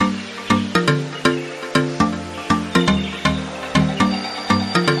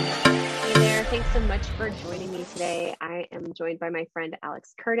for joining me today. I am joined by my friend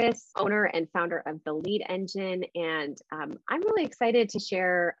Alex Curtis, owner and founder of The Lead Engine. And I'm really excited to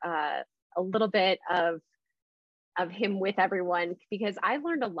share a little bit of him with everyone because I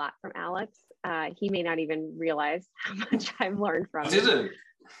learned a lot from Alex. He may not even realize how much I've learned from him. Didn't.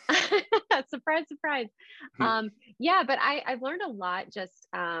 Surprise, surprise. Yeah, but I've learned a lot just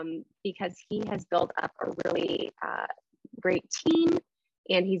because he has built up a really great team,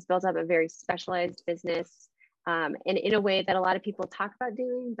 and he's built up a very specialized business, and in a way that a lot of people talk about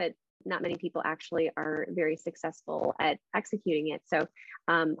doing, but not many people actually are very successful at executing it. So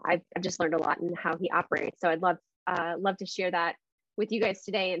I've just learned a lot in how he operates. So I'd love to share that with you guys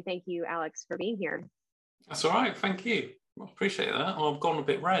today. And thank you, Alex, for being here. That's all right. Thank you. I appreciate that. Well, I've gone a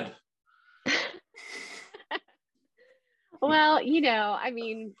bit red. Well, I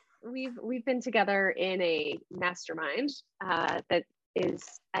mean, we've been together in a mastermind that is,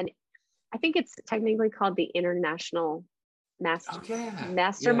 and I think it's technically called the International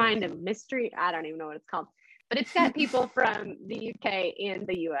Mastermind of Mystery. I don't even know what it's called, but it's got people from the UK and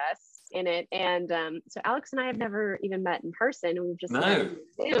the US in it. And so Alex and I have never even met in person, and we've just met on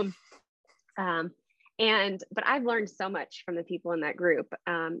Zoom. But I've learned so much from the people in that group.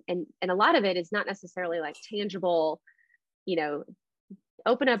 And a lot of it is not necessarily like tangible,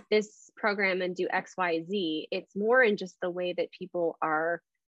 open up this program and do X, Y, Z. It's more in just the way that people are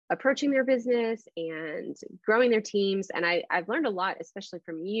approaching their business and growing their teams. And I've learned a lot, especially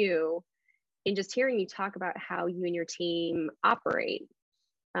from you, in just hearing you talk about how you and your team operate.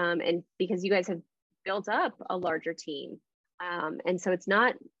 And because you guys have built up a larger team. And so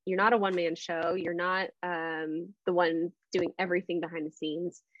you're not a one-man show. You're not the one doing everything behind the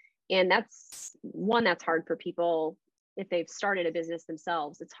scenes. And that's hard for people. If they've started a business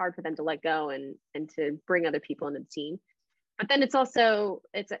themselves, it's hard for them to let go and to bring other people into the team. But then it's also,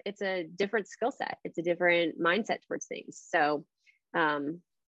 it's a different skill set. It's a different mindset towards things. So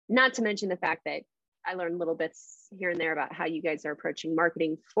not to mention the fact that I learned little bits here and there about how you guys are approaching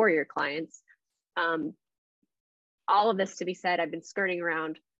marketing for your clients. All of this to be said, I've been skirting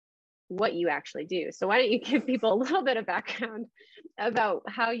around what you actually do. So why don't you give people a little bit of background about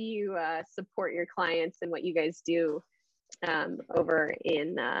how you support your clients and what you guys do over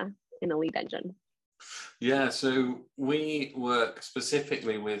in the Lead Engine? Yeah, so we work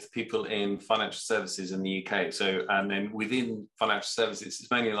specifically with people in financial services in the UK. So, and then within financial services, it's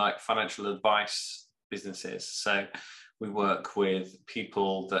mainly like financial advice businesses. So we work with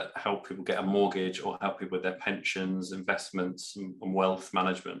people that help people get a mortgage or help people with their pensions, investments, and wealth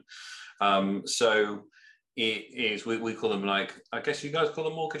management. So it is, we call them, like, I guess you guys call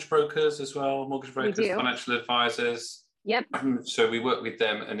them mortgage brokers as well, mortgage brokers, financial advisors. Yep. So we work with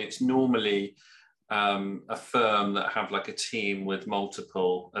them, and it's normally a firm that have like a team with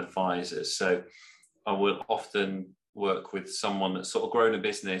multiple advisors. So I will often work with someone that's sort of grown a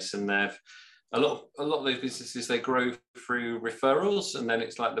business, and they've a lot of those businesses, they grow through referrals, and then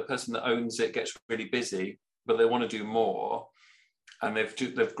it's like the person that owns it gets really busy, but they want to do more, and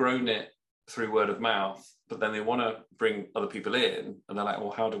they've grown it through word of mouth, but then they want to bring other people in, and they're like,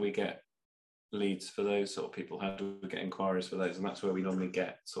 well, how do we get leads for those sort of people? How do we get inquiries for those? And that's where we normally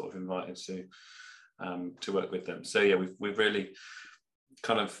get sort of invited to work with them. So yeah, we've really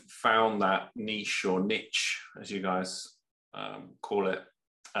kind of found that niche, or niche, as you guys call it.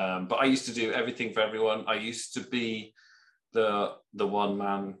 But I used to do everything for everyone. I used to be the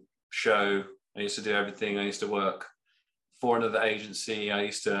one-man show. I used to do everything. I used to work for another agency. I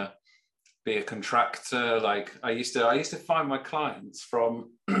used to be a contractor. Like I used to find my clients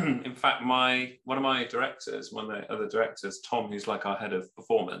from, in fact, one of the other directors, Tom, who's like our head of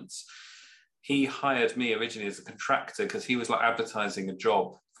performance, he hired me originally as a contractor because he was like advertising a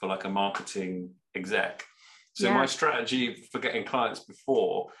job for like a marketing exec. So my strategy for getting clients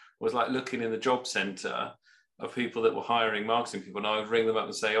before was like looking in the job center of people that were hiring marketing people, and I would ring them up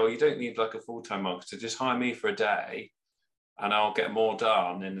and say, oh, you don't need like a full-time marketer, just hire me for a day and I'll get more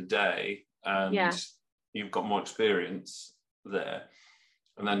done in a day, and you've got more experience there.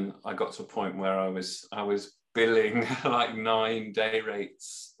 And then I got to a point where I was billing like 9 day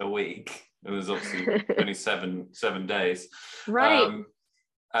rates a week. It was obviously only seven days. Right.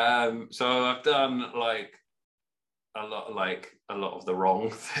 So I've done like a lot of the wrong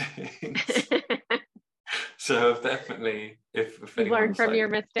things. So I've definitely, if you learn from your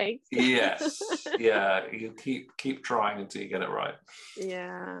mistakes. Yes. Yeah. You keep trying until you get it right.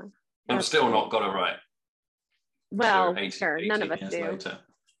 Yeah. I'm still not got it right. Well, sure. None of us do. Later.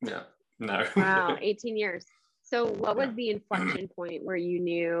 Yeah. No. Wow. 18 years. So what was the inflection point where you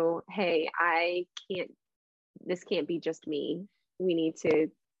knew, hey, this can't be just me. We need to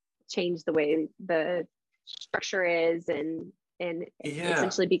change the way the structure is and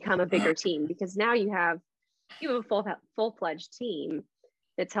essentially become a bigger team, because now you have a full-fledged team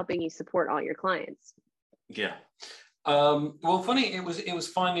that's helping you support all your clients. Yeah. Well, funny, it was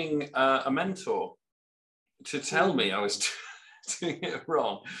finding a mentor to tell me I was doing it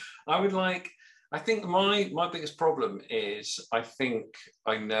wrong. I think my biggest problem is I think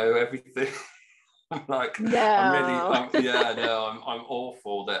I know everything. I'm like, no. I'm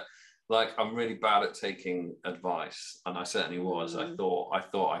awful that, like, I'm really bad at taking advice, and I certainly was. I thought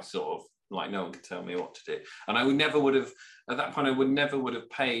I sort of, like, no one could tell me what to do, and I would have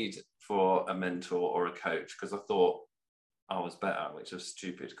paid for a mentor or a coach, because I thought I was better, which was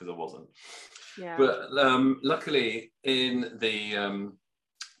stupid because I wasn't. Yeah. But luckily, in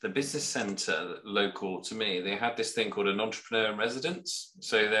the business centre local to me, they had this thing called an entrepreneur in residence.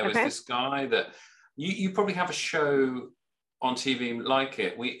 So there was this guy that you probably have a show on TV like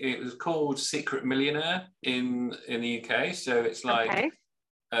it. It was called Secret Millionaire in the UK. So it's like,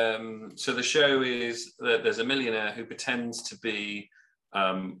 so the show is that there's a millionaire who pretends to be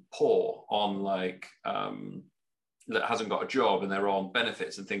poor on, like, that hasn't got a job, and they're on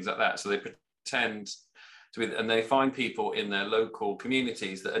benefits and things like that. So they pretend to be, and they find people in their local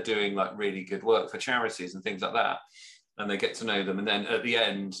communities that are doing, like, really good work for charities and things like that. And they get to know them. And then at the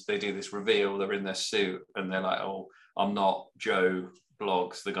end, they do this reveal. They're in their suit and they're like, oh, I'm not Joe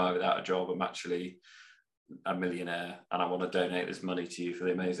Bloggs, the guy without a job. I'm actually a millionaire, and I want to donate this money to you for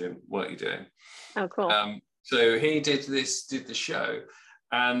the amazing work you're doing. Oh, cool. So he did the show,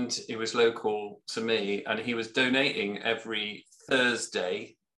 and it was local to me, and he was donating every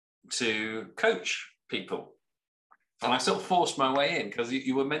Thursday to coach people. And I sort of forced my way in, because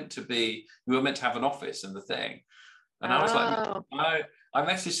you were meant to have an office in the thing. And I was like, I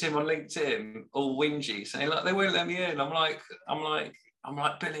messaged him on LinkedIn all whingy, saying, look, they won't let me in. I'm like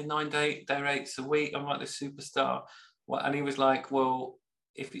billing 9 day rates a week. I'm like the superstar. And he was like, well,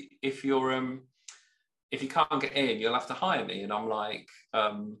 if you can't get in, you'll have to hire me. And I'm like,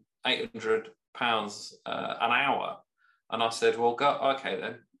 £800 an hour. And I said, well, go, okay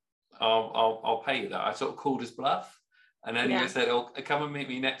then, I'll pay you that. I sort of called his bluff. And then he said, oh, come and meet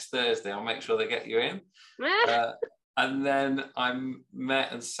me next Thursday. I'll make sure they get you in. And then I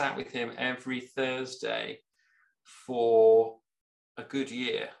met and sat with him every Thursday for a good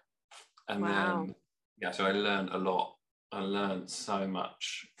year. And then, so I learned a lot. I learned so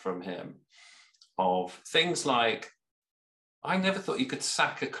much from him, of things like, I never thought you could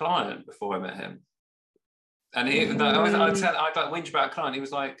sack a client before I met him. And I'd whinge about a client. He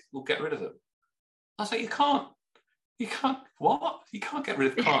was like, well, get rid of them. I was like, you can't, what? You can't get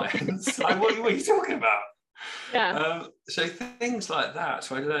rid of clients. Like, what are you talking about? Yeah. So things like that.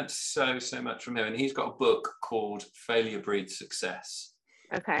 So I learned so much from him. And he's got a book called Failure Breeds Success.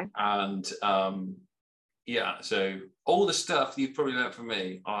 Okay. And so all the stuff you've probably learned from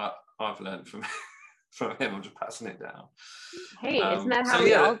me, I've learned from him. I'm just passing it down. Hey, isn't that how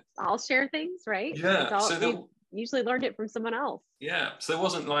we all share things, right? Yeah. We usually learned it from someone else. Yeah. So it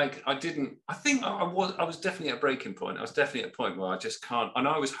wasn't like I think I was definitely at a breaking point. I was definitely at a point where I just can't. And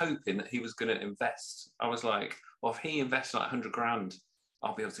I was hoping that he was going to invest. I was like, well, if he invests like 100 grand,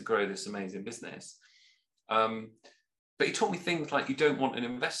 I'll be able to grow this amazing business. But he taught me things like, you don't want an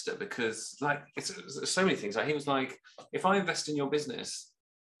investor, because, like, it's so many things. Like, he was like, if I invest in your business,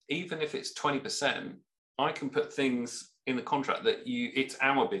 even if it's 20%, I can put things in the contract that it's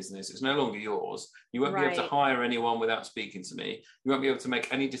our business. It's no longer yours. You won't be able to hire anyone without speaking to me. You won't be able to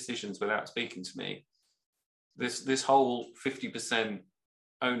make any decisions without speaking to me. This whole 50%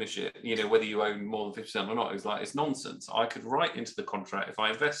 ownership, whether you own more than 50% or not, is like, it's nonsense. I could write into the contract, if I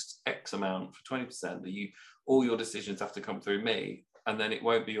invest X amount for 20%, that all your decisions have to come through me, and then it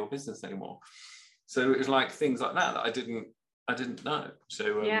won't be your business anymore. So it was like things like that I didn't know.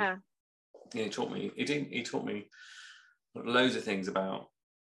 So he taught me loads of things about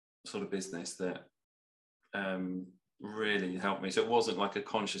sort of business that really helped me. So it wasn't like a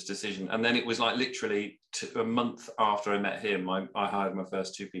conscious decision. And then it was like literally a month after I met him, I hired my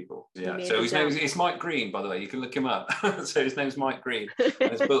first 2 people. Yeah. So his name is Mike Green, by the way. You can look him up. So his name's Mike Green.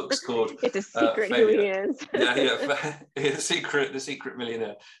 And his book's called It's a secret who he is. The Secret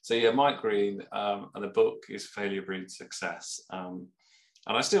Millionaire. So yeah, Mike Green, and the book is Failure Breeds Success. And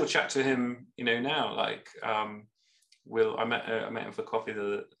I still chat to him, now. Like, I met him for coffee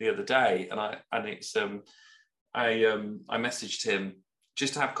the other day, I messaged him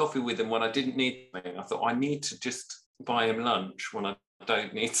just to have coffee with him when I didn't need anything. I thought, I need to just buy him lunch when I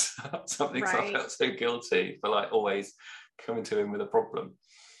don't need something. So I felt so guilty for, like, always coming to him with a problem.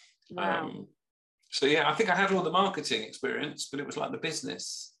 Wow. So yeah, I think I had all the marketing experience, but it was like the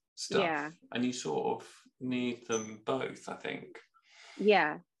business stuff. Yeah. And you sort of need them both, I think.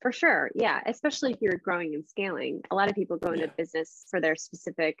 Yeah, for sure. Yeah, especially if you're growing and scaling. A lot of people go into business for their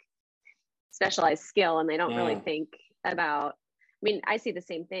specific specialized skill, and they don't really think about, I mean, I see the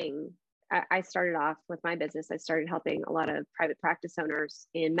same thing. I started off with my business. I started helping a lot of private practice owners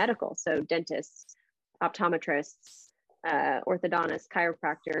in medical. So dentists, optometrists, orthodontists,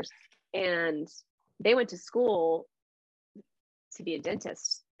 chiropractors, and they went to school to be a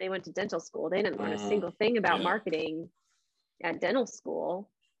dentist. They went to dental school. They didn't learn a single thing about marketing at dental school,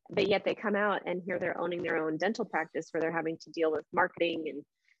 but yet they come out and here they're owning their own dental practice where they're having to deal with marketing and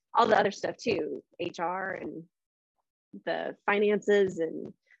all the other stuff too, HR and the finances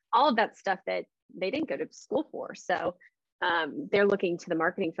and all of that stuff that they didn't go to school for. So they're looking to the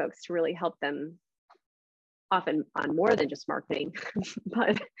marketing folks to really help them, often on more than just marketing,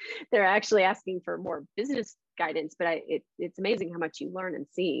 but they're actually asking for more business guidance. But it's amazing how much you learn and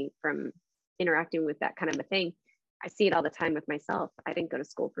see from interacting with that kind of a thing. I see it all the time with myself. I didn't go to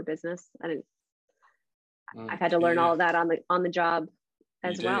school for business. I've had to learn all of that on the job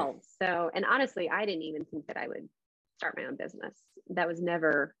as well. So, and honestly, I didn't even think that I would start my own business. That was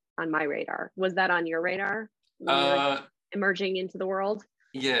never on my radar. Was that on your radar? Emerging into the world?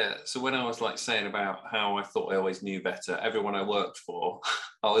 Yeah. So when I was like saying about how I thought I always knew better, everyone I worked for,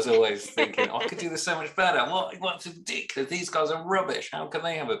 I was always thinking, I could do this so much better. What's ridiculous? These guys are rubbish. How can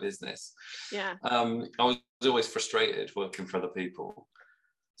they have a business? Yeah. I was always frustrated working for other people.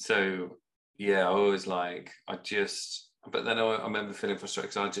 So yeah, I was like, but then I remember feeling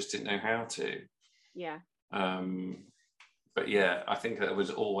frustrated because I just didn't know how to. Yeah. But yeah, I think that it was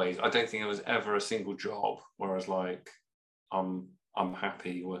always, I don't think it was ever a single job where I was like, I'm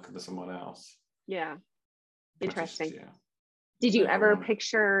happy working for someone else. Yeah. Interesting. Did you ever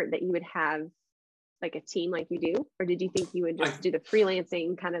picture that you would have like a team like you do? Or did you think you would just do the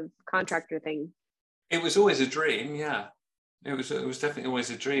freelancing kind of contractor thing? It was always a dream, yeah. It was definitely always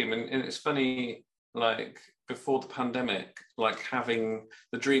a dream. And it's funny, like before the pandemic, like having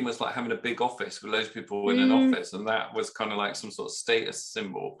the dream was like having a big office with loads of people in an office. And that was kind of like some sort of status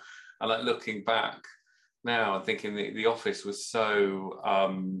symbol. And like looking back now, I'm thinking the office was so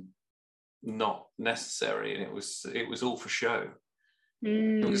not necessary, and it was all for show.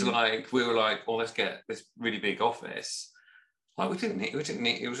 It was like we were like, oh, let's get this really big office. Like we didn't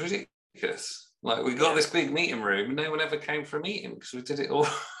need it was ridiculous. Like we got this big meeting room and no one ever came for a meeting because we did it all.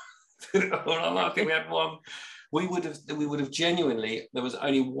 I think we had one. We would have genuinely, there was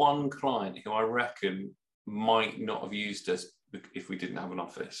only one client who I reckon might not have used us if we didn't have an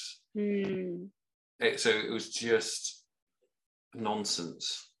office. So it was just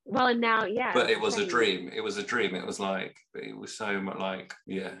nonsense. Well, and now, yeah. But it was a dream. It was a dream. It was like, it was so much like,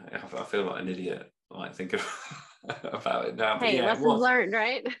 yeah, I feel like an idiot, like think about it now. Hey, lessons learned,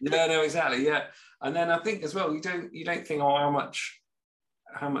 right? Yeah, no, exactly. Yeah. And then I think as well, you don't think, oh,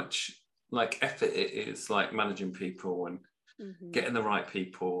 how much like effort it is, like managing people and getting the right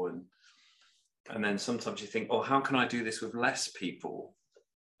people. And then sometimes you think, oh, how can I do this with less people?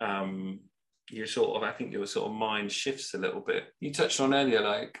 I think your sort of mind shifts a little bit. You touched on earlier,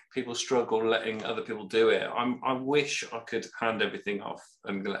 like people struggle letting other people do it. I wish I could hand everything off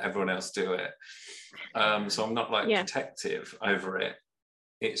and let everyone else do it. So I'm not like protective over it.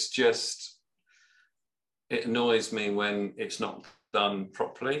 It's just, it annoys me when it's not done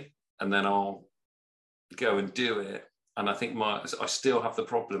properly, and then I'll go and do it. And I think I still have the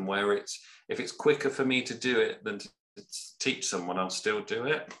problem where if it's quicker for me to do it than to teach someone, I'll still do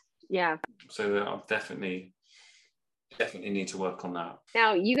it. Yeah. So I definitely need to work on that.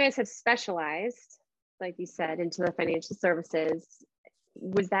 Now, you guys have specialized, like you said, into the financial services.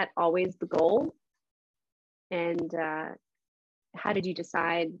 Was that always the goal? And how did you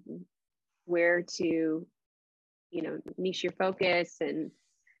decide where to, niche your focus? And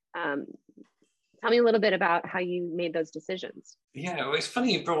tell me a little bit about how you made those decisions. Yeah, well, it's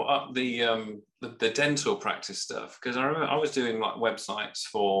funny you brought up the dental practice stuff, because I remember I was doing like websites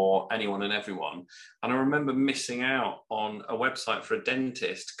for anyone and everyone, and I remember missing out on a website for a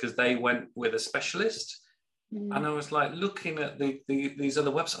dentist because they went with a specialist, and I was like looking at these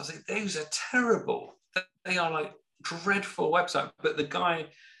other websites. I was like, those are terrible. They are like dreadful websites. But the guy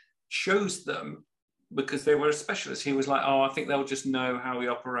chose them because they were a specialist. He was like, oh, I think they'll just know how we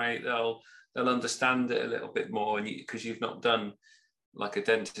operate. They'll understand it a little bit more, and because you've not done like a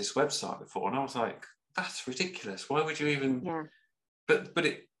dentist website before. And I was like, that's ridiculous. Why would you even? Yeah. But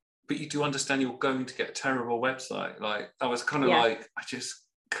you do understand you're going to get a terrible website. Like I was kind of like, I just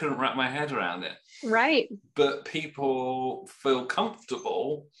couldn't wrap my head around it. Right. But people feel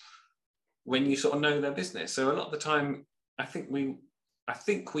comfortable when you sort of know their business. So a lot of the time, I think I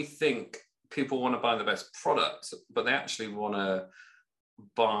think we think people want to buy the best product, but they actually want to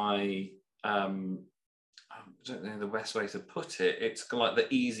buy, I don't know the best way to put it. It's kind of like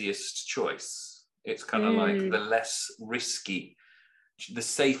the easiest choice. It's kind of like the less risky, the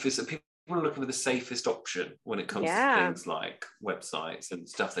safest. People are looking for the safest option when it comes to things like websites and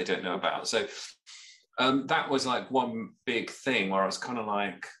stuff they don't know about. So that was like one big thing where I was kind of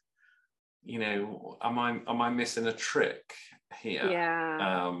like, you know, am I missing a trick here?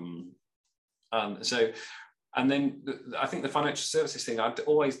 And then I think the financial services thing, I'd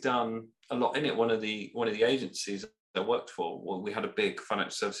always done a lot in it. One of the agencies I worked for, well, we had a big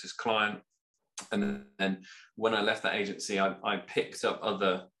financial services client, and then when I left that agency, I picked up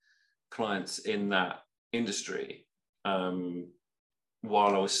other clients in that industry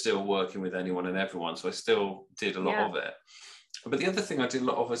while I was still working with anyone and everyone. So I still did a lot of it. But the other thing I did a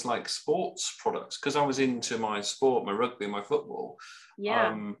lot of was like sports products, because I was into my sport, my rugby, my football.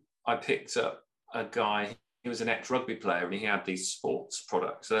 I picked up a guy. He was an ex-rugby player, and he had these sports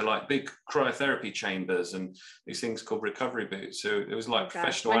products. So they're like big cryotherapy chambers and these things called recovery boots. So it was like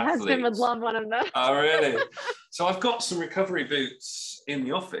professional athletes. My husband would love one of those. Oh, really? So I've got some recovery boots in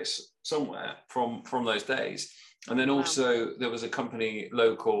the office somewhere from those days. And then also there was a company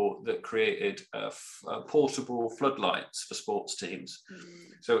local that created portable floodlights for sports teams.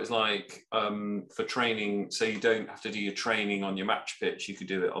 So it was like for training, so you don't have to do your training on your match pitch. You could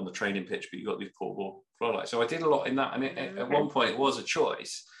do it on the training pitch, but you got these portable floodlights. So I did a lot in that. And at one point it was a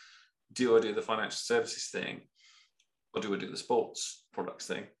choice. Do I do the financial services thing, or do I do the sports products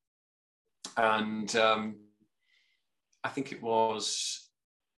thing? And I think it was...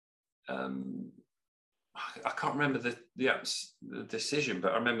 I can't remember the decision,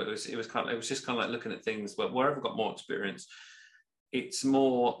 but I remember it was just kind of like looking at things. But wherever I got more experience, it's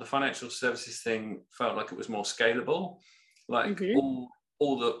more the financial services thing felt like it was more scalable. Like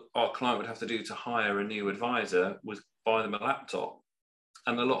all that our client would have to do to hire a new advisor was buy them a laptop,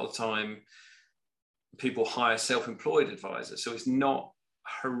 and a lot of the time people hire self-employed advisors, so it's not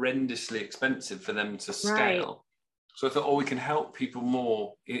horrendously expensive for them to scale. Right. So I thought, we can help people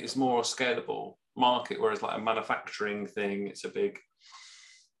more. It's more scalable market, whereas like a manufacturing thing, it's a big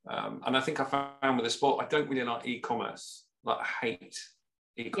and I think I found with the sport, I don't really like e-commerce. Like, I hate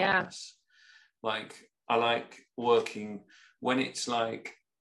e-commerce. Like, I like working when it's like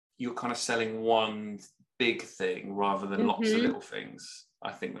you're kind of selling one big thing rather than lots of little things.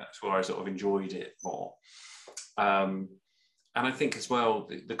 I think that's where I sort of enjoyed it more. And I think as well,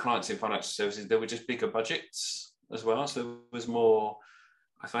 the clients in financial services, they were just bigger budgets as well, so there was more.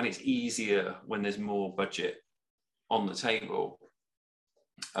 I find it's easier when there's more budget on the table.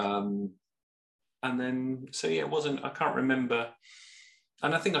 And then, so yeah, it wasn't, I can't remember.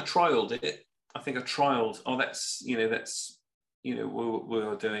 And I think I trialed it. We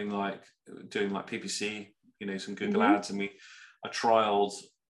were doing like PPC, some Google ads, and I trialed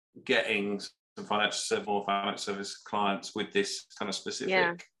getting some financial service clients with this kind of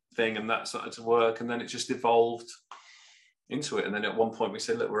specific thing, and that started to work. And then it just evolved into it, and then at one point we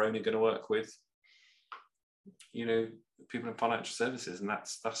said, look, we're only going to work with people in financial services, and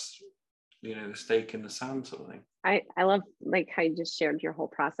that's the stake in the sand sort of thing. I love like how you just shared your whole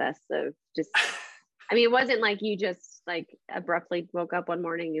process of just I mean, it wasn't like you just like abruptly woke up one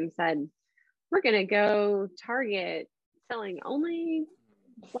morning and said, we're going to go target selling only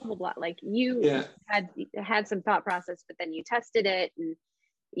blah blah blah. Like you had some thought process, but then you tested it, and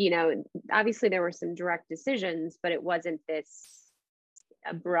obviously there were some direct decisions, but it wasn't this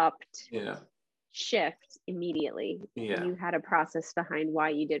abrupt shift immediately. You had a process behind why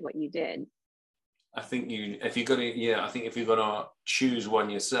you did what you did. I think if you're gonna choose one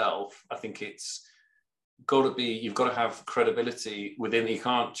yourself, I think it's you've got to have credibility within. You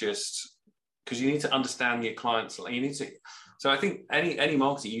can't just, because you need to understand your clients. So I think any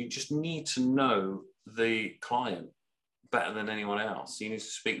marketer, you just need to know the client better than anyone else. You need to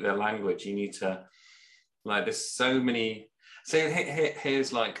speak their language. You need to, like, there's so many. So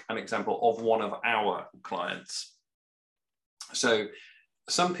here's like an example of one of our clients. So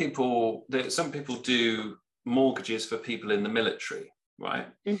some people do mortgages for people in the military, right?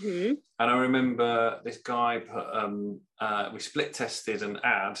 And I remember this guy put we split tested an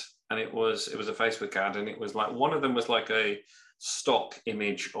ad, and it was a Facebook ad, and it was like, one of them was like a stock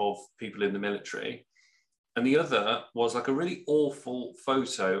image of people in the military, and the other was like a really awful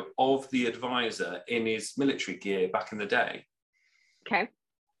photo of the advisor in his military gear back in the day. Okay.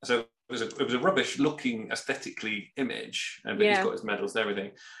 So it was a rubbish looking aesthetically image, and he's got his medals and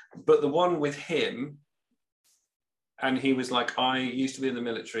everything. But the one with him, and he was like, I used to be in the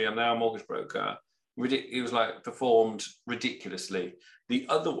military, I'm now a mortgage broker, It was like performed ridiculously. The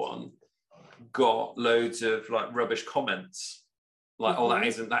other one got loads of like rubbish comments, like, "Oh, that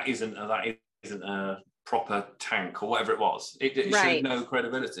isn't a proper tank," or whatever it was. It showed no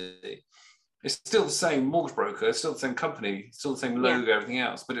credibility. It's still the same mortgage broker, it's still the same company, still the same logo, everything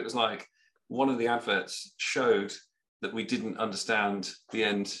else. But it was like one of the adverts showed that we didn't understand the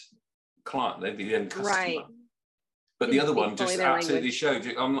end client, the end customer. Right. But the other one just absolutely showed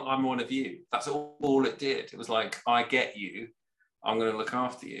you, I'm one of you. That's all it did. It was like, I get you, I'm going to look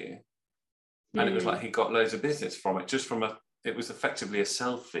after you. And it was like he got loads of business from it, it was effectively a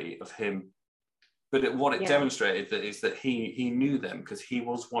selfie of him. But what it demonstrated is that he knew them because he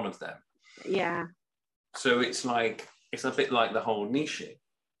was one of them. Yeah. So it's a bit like the whole niche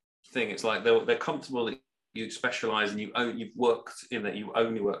thing. It's like they're comfortable that you specialize and you've worked in that, you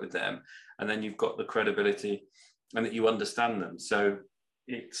only work with them, and then you've got the credibility and that you understand them. So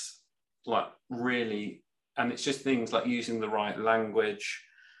it's like really, and it's just things like using the right language,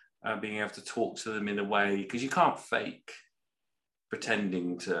 being able to talk to them in a way, because you can't fake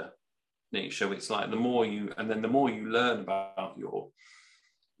pretending to niche. So it's like the more you learn about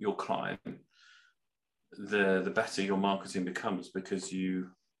your client, the better your marketing becomes, because you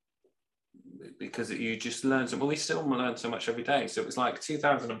just learn so. Well, we still learn so much every day. So it was like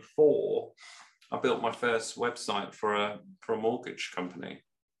 2004, I built my first website for a mortgage company,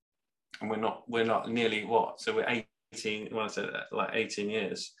 and we're not nearly what? So we're 18. When I said that, like 18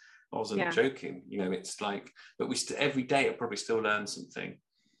 years, I wasn't joking. You know, it's like, but every day I probably still learn something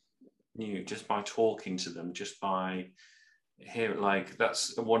new just by talking to them, just by hear. Like,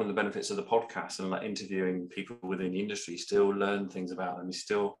 that's one of the benefits of the podcast, and like interviewing people within the industry, still learn things about them. You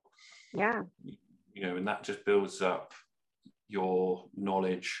still, you know, and that just builds up your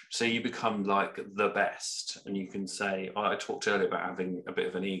knowledge, so you become like the best. And you can say, I talked earlier about having a bit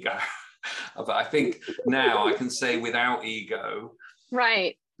of an ego, but I think now I can say without ego,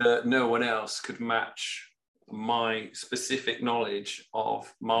 right, that no one else could match my specific knowledge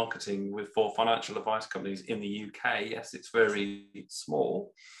of marketing for financial advice companies in the UK. Yes, it's very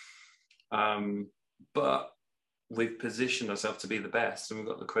small, but we've positioned ourselves to be the best, and we've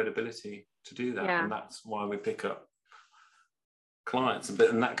got the credibility to do that. And that's why we pick up clients.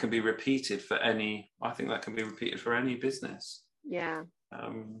 And that can be repeated for any, I think that can be repeated for any business. Yeah.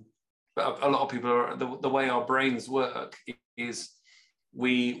 But a lot of people are, the way our brains work is,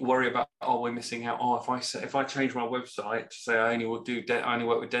 we worry about, we're missing out. If I change my website to say I only work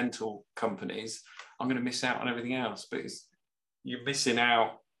with dental companies, I'm going to miss out on everything else. But you're missing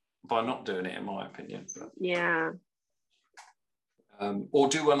out by not doing it, in my opinion. Yeah. Or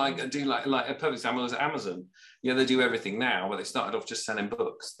do like a perfect example is Amazon. Yeah, they do everything now, but they started off just selling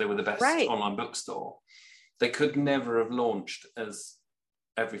books. They were the best online bookstore. They could never have launched as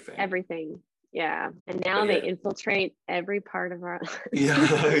everything. Yeah, and now they infiltrate every part of our yeah.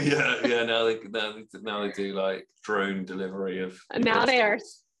 Now they do like drone delivery of, and now they are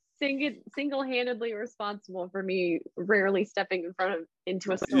single-handedly responsible for me rarely stepping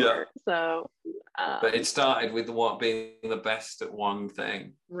into a store. So but it started with being the best at one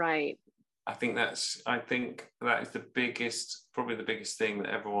thing, right? I think that is probably the biggest thing that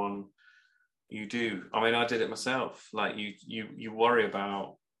everyone you do. I mean, I did it myself. Like you worry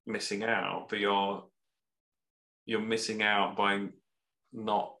about missing out, but you're missing out by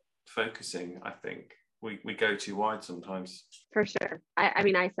not focusing. I think we go too wide sometimes. For sure. I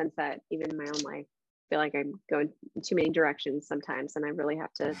mean, I sense that even in my own life. I feel like I'm going too many directions sometimes, and I really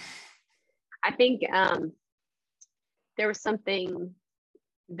have to. I think there was something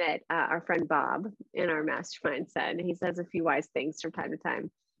that our friend Bob in our mastermind said. He says a few wise things from time to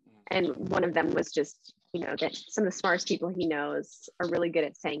time, and one of them was just, that some of the smartest people he knows are really good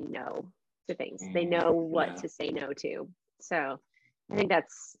at saying no to things. They know what to say no to. So I think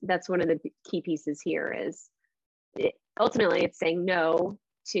that's one of the key pieces here is ultimately it's saying no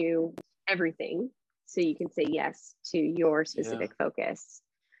to everything so you can say yes to your specific focus.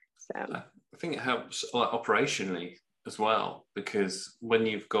 So I think it helps operationally as well, because when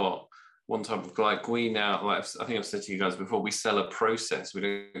you've got one type of, like, we now, like I think I've said to you guys before, we sell a process, we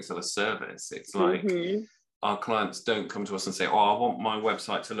don't sell a service. It's like our clients don't come to us and say, I want my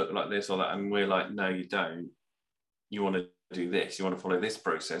website to look like this or that, and we're like, no, you don't. You want to do this, you want to follow this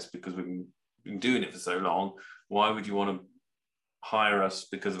process because we've been doing it for so long. Why would you want to hire us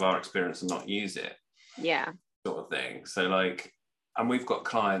because of our experience and not use it? Sort of thing. So like, and we've got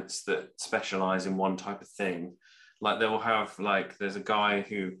clients that specialize in one type of thing. Like they'll have, like, there's a guy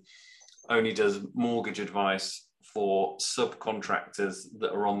who only does mortgage advice for subcontractors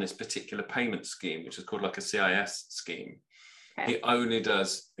that are on this particular payment scheme, which is called like a CIS scheme. Okay. He only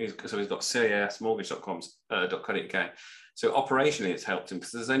does, so he's got casmortgage.com.co.uk. So operationally, it's helped him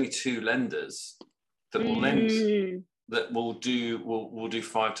because there's only 2 lenders that will lend, that will do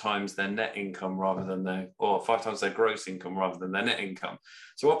 5 times their net income rather than or 5 times their gross income rather than their net income.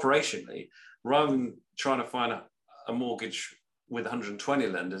 So operationally, rather than trying to find a mortgage with 120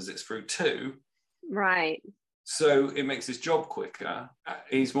 lenders, it's through 2. Right. So it makes his job quicker.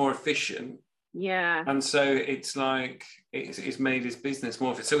 He's more efficient. Yeah. And so it's like, it's made his business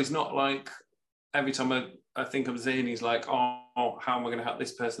more efficient. So he's not like, every time I think of Zane, he's like, oh, how am I going to help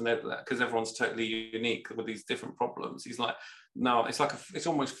this person? Because everyone's totally unique with these different problems. He's like, no, it's like, it's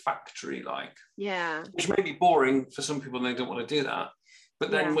almost factory-like. Yeah. Which may be boring for some people and they don't want to do that.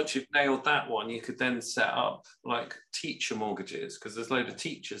 But then once you've nailed that one, you could then set up like teacher mortgages, because there's a load of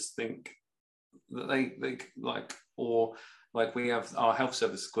teachers think that they like, or like we have our health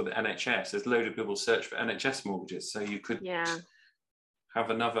service called the NHS. There's a load of people search for NHS mortgages. So you could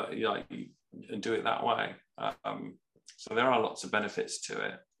have another, and do it that way. So there are lots of benefits to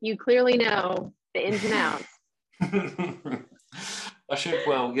it. You clearly know the ins and outs. I should,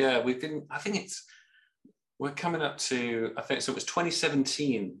 we're coming up to, I think, so it was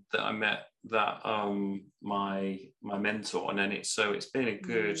 2017 that I met my mentor, and then it's been a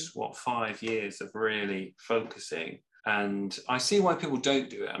good 5 years of really focusing. And I see why people don't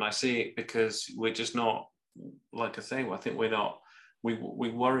do it, and I see it because we're just not, like I say, I think we're not, we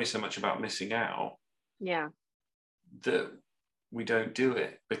worry so much about missing out, that we don't do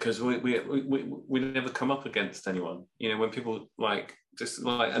it, because we never come up against anyone. When people like, just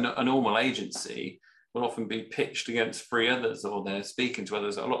like a normal agency will often be pitched against 3 others, or they're speaking to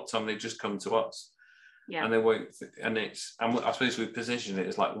others. A lot of time they just come to us, and they won't. And I suppose we position it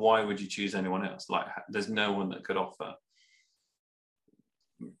as like, why would you choose anyone else? Like, there's no one that could offer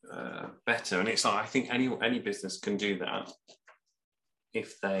better. And it's like, I think any business can do that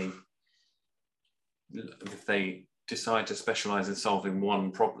if they decide to specialize in solving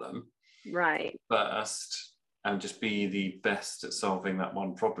one problem first, and just be the best at solving that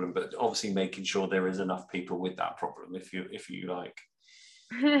one problem, but obviously making sure there is enough people with that problem. If you like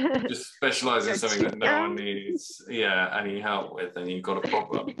just specialize in something that no one needs any help with, then you've got a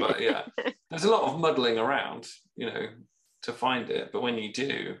problem. But there's a lot of muddling around, to find it. But when you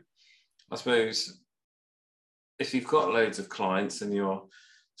do, I suppose, if you've got loads of clients and you're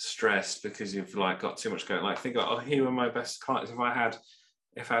stressed because you've like got too much going, like think, here are my best clients. If I had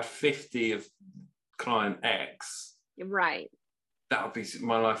 50 of client X, that would be,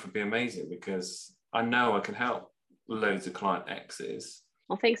 my life would be amazing, because I know I can help loads of client X's.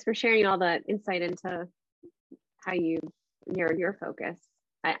 Well, thanks for sharing all the insight into how your focus.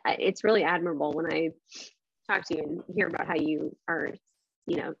 It's really admirable when I talk to you and hear about how you are,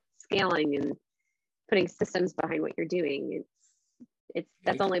 scaling and putting systems behind what you're doing.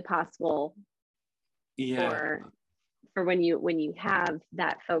 That's only possible for when you have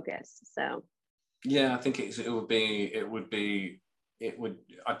that focus. So I think I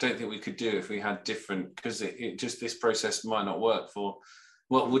don't think we could do it if we had different, because this process might not work for,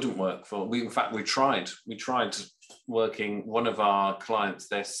 well, it wouldn't work for, we tried working one of our clients,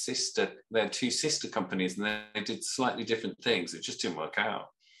 their 2 sister companies, and they did slightly different things. It just didn't work out.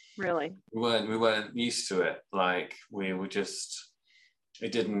 Really? We weren't used to it. Like, we were just,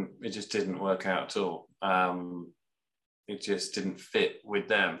 it just didn't work out at all. It just didn't fit with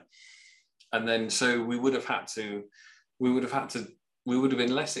them. And then, so we would have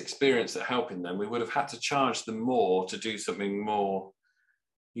been less experienced at helping them. We would have had to charge them more to do something more.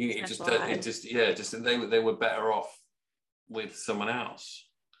 They were better off with someone else.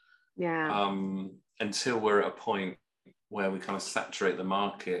 Until we're at a point where we kind of saturate the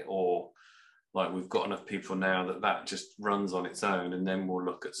market, or like we've got enough people now that just runs on its own, and then we'll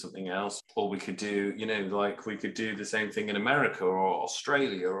look at something else. Or we could do, like we could do the same thing in America or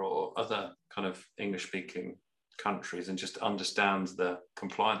Australia or other kind of English-speaking countries, and just understand the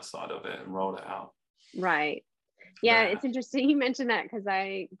compliance side of it and roll it out. Right. Yeah, it's interesting you mentioned that, because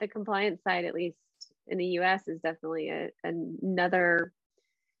the compliance side, at least in the US, is definitely another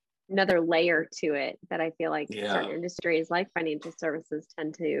layer to it that I feel like certain industries like financial services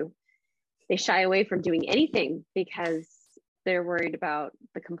they shy away from doing anything because they're worried about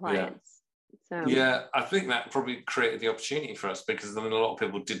the compliance. So I think that probably created the opportunity for us, because then a lot of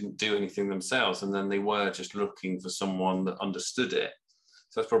people didn't do anything themselves, and then they were just looking for someone that understood it.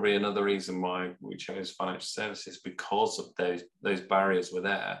 So that's probably another reason why we chose financial services, because of those barriers were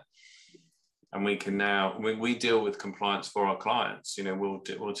there. And we can now, we deal with compliance for our clients. We'll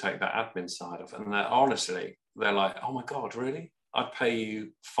take that admin side of it, and honestly, they're like, "Oh my God, really? I'd pay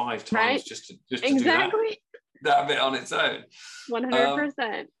you 5 times just to do that." that bit on its own.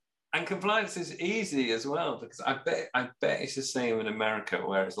 100%. And compliance is easy as well, because I bet it's the same in America,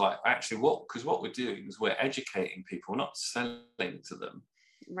 where it's like, actually, what we're doing is we're educating people, not selling to them.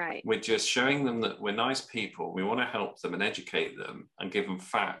 Right. We're just showing them that we're nice people. We want to help them and educate them and give them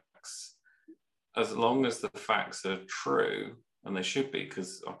facts. As long as the facts are true, and they should be,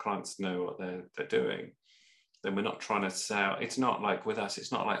 because our clients know what they're doing, then we're not trying to sell. It's not like with us,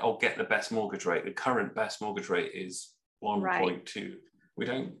 it's not like, oh, get the best mortgage rate. The current best mortgage rate is 1.2. Right. We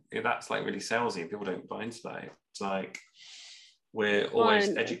don't, that's like really salesy. People don't buy into that. It's like, we're always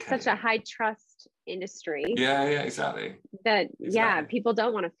educating. Such a high trust industry. Yeah, exactly. People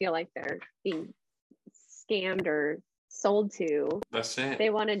don't want to feel like they're being scammed or sold to. That's it.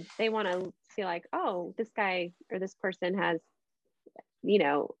 They want to feel like, oh, this guy or this person has,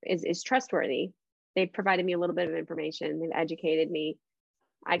 is trustworthy. They've provided me a little bit of information. They've educated me.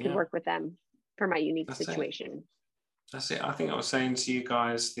 I could work with them for my unique situation. That's it. I think I was saying to you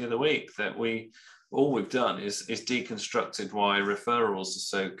guys the other week that all we've done is deconstructed why referrals are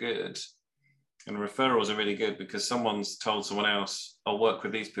so good. And referrals are really good because someone's told someone else, I'll work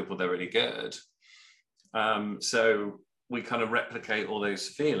with these people, they're really good. So we kind of replicate all those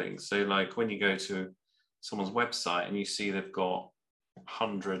feelings. So like when you go to someone's website and you see they've got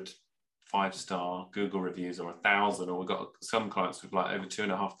 100 5-star Google reviews or 1,000, or we've got some clients with like over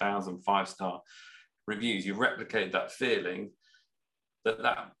 2,500 5-star reviews, you replicate that feeling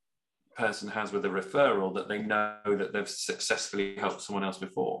that person has with a referral, that they know that they've successfully helped someone else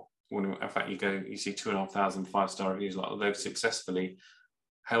before. When in fact you see 2,500 5-star reviews, like they've successfully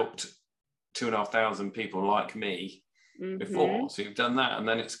helped 2,500 people like me before. So you've done that, and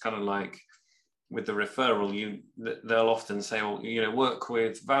then it's kind of like with the referral, they'll often say, well, work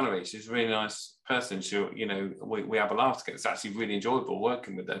with Valerie. She's a really nice person. We have a laugh together. It's actually really enjoyable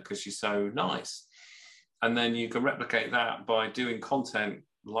working with her because she's so nice. And then you can replicate that by doing content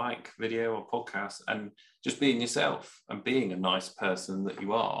like video or podcast and just being yourself and being a nice person that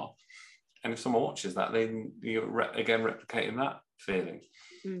you are. And if someone watches that, then you're again replicating that feeling.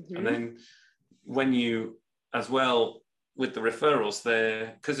 And then when you, as well, with the referrals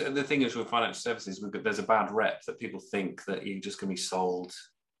there, because the thing is with financial services, there's a bad rep that people think that you're just going to be sold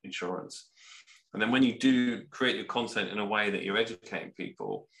insurance. And then when you do create your content in a way that you're educating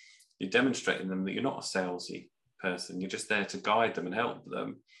people, you're demonstrating them that you're not a salesy person. You're just there to guide them and help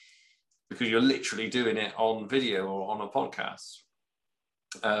them, because you're literally doing it on video or on a podcast.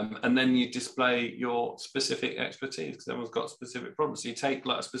 And then you display your specific expertise, because everyone's got specific problems. So you take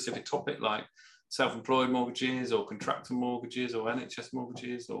like a specific topic like self-employed mortgages or contractor mortgages or NHS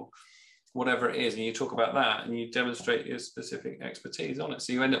mortgages or whatever it is, and you talk about that and you demonstrate your specific expertise on it.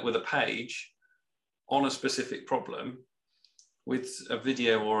 So you end up with a page on a specific problem with a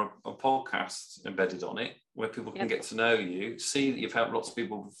video or a podcast embedded on it, where people can get to know you, see that you've helped lots of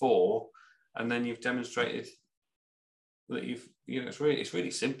people before, and then you've demonstrated that it's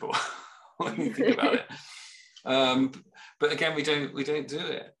really simple when you think about it. But again, we don't do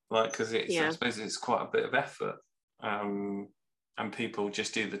it, like, because I suppose it's quite a bit of effort, and people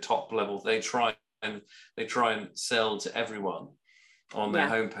just do the top level. They try and sell to everyone on their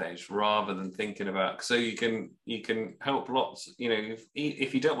homepage rather than thinking about, so you can help lots.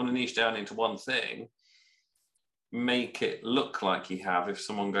 If you don't want to niche down into one thing, make it look like you have. If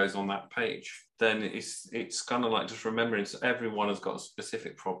someone goes on that page, then it's kind of like just remembering, so everyone has got a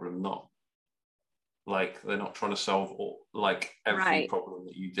specific problem, not like they're not trying to solve like every problem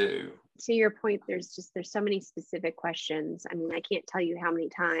that you do. To your point, there's so many specific questions. I mean, I can't tell you how many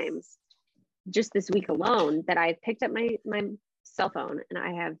times just this week alone that I've picked up my cell phone and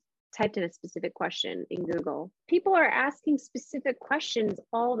I have typed in a specific question in Google. People are asking specific questions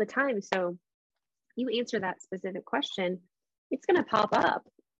all the time. So you answer that specific question, it's going to pop up,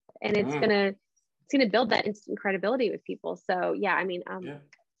 and it's going to build that instant credibility with people. So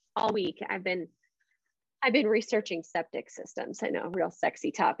all week I've been researching septic systems. I know, real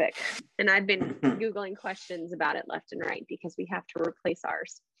sexy topic. And I've been Googling questions about it left and right, because we have to replace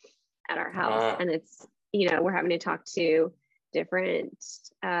ours at our house. And it's, we're having to talk to different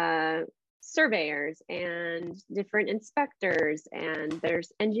surveyors and different inspectors, and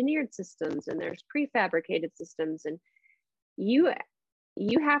there's engineered systems and there's prefabricated systems. And you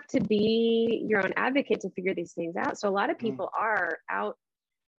have to be your own advocate to figure these things out. So a lot of people are out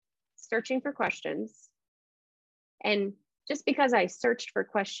searching for questions. And just because I searched for a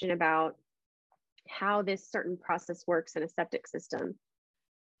question about how this certain process works in a septic system,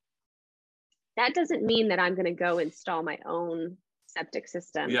 that doesn't mean that I'm going to go install my own septic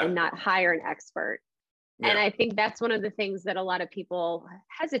system and not hire an expert. And I think that's one of the things that a lot of people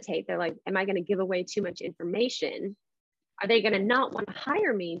hesitate. They're like, am I going to give away too much information? Are they going to not want to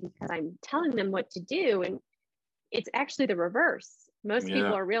hire me because I'm telling them what to do? And it's actually the reverse. Most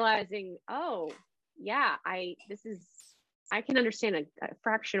people are realizing, oh, yeah, I can understand a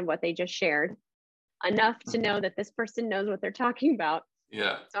fraction of what they just shared, enough to know that this person knows what they're talking about.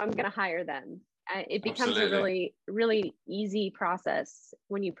 Yeah. So I'm going to hire them. It becomes a really, really easy process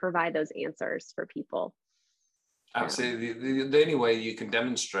when you provide those answers for people. Absolutely. The only way you can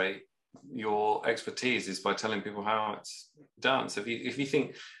demonstrate your expertise is by telling people how it's done. So if you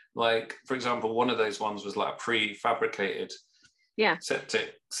think, like, for example, one of those ones was like a prefabricated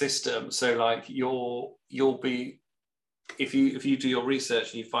septic system. So like you'll be, if you do your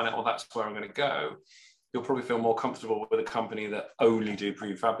research and you find out, oh, that's where I'm going to go, you'll probably feel more comfortable with a company that only do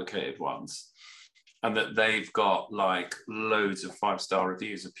prefabricated ones, and that they've got like loads of 5-star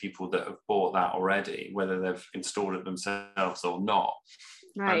reviews of people that have bought that already, whether they've installed it themselves or not.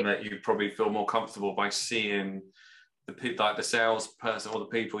 Right. And that you probably feel more comfortable by seeing the salesperson, or the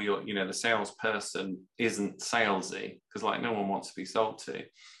people the salesperson isn't salesy, because like no one wants to be sold to.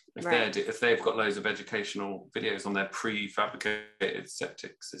 If they've got loads of educational videos on their prefabricated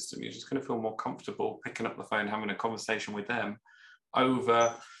septic system, you're just going to feel more comfortable picking up the phone, having a conversation with them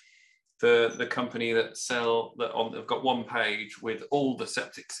over the company that have got one page with all the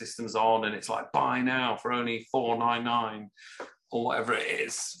septic systems on, and it's like buy now for only $4.99 or whatever it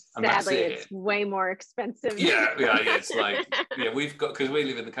is. And sadly, it's way more expensive. Yeah. It's like we've got, because we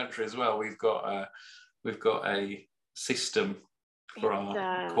live in the country as well. We've got a system for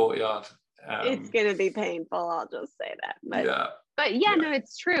our courtyard. It's going to be painful. I'll just say that. But no,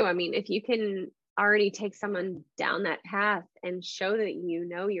 it's true. I mean, if you can already take someone down that path and show that you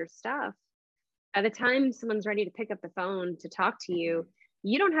know your stuff, by the time someone's ready to pick up the phone to talk to you,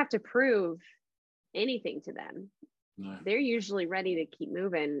 you don't have to prove anything to them. No. They're usually ready to keep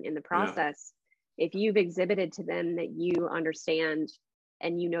moving in the process if you've exhibited to them that you understand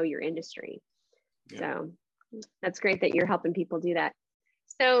and you know your industry. So that's great that you're helping people do that.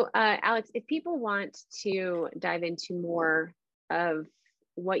 So Alex, if people want to dive into more of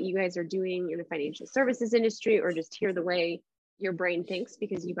what you guys are doing in the financial services industry, or just hear the way your brain thinks,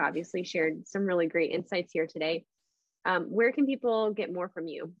 because you've obviously shared some really great insights here today, where can people get more from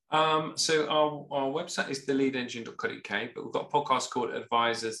you? So our website is theleadengine.co.uk, but we've got a podcast called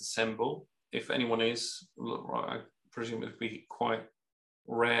Advisors Assemble. If anyone is, I presume it'd be quite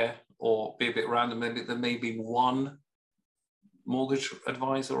rare or be a bit random. Maybe there may be one mortgage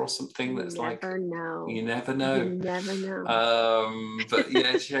advisor or something that's you never know. But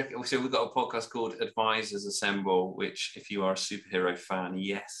check. So we've got a podcast called Advisors Assemble, which, if you are a superhero fan,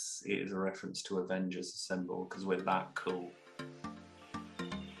 yes, it is a reference to Avengers Assemble, because we're that cool.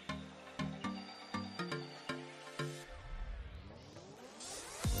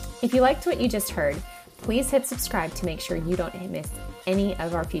 If you liked what you just heard, please hit subscribe to make sure you don't miss any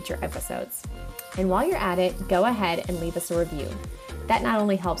of our future episodes. And while you're at it, go ahead and leave us a review. That not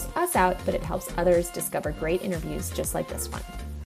only helps us out, but it helps others discover great interviews just like this one.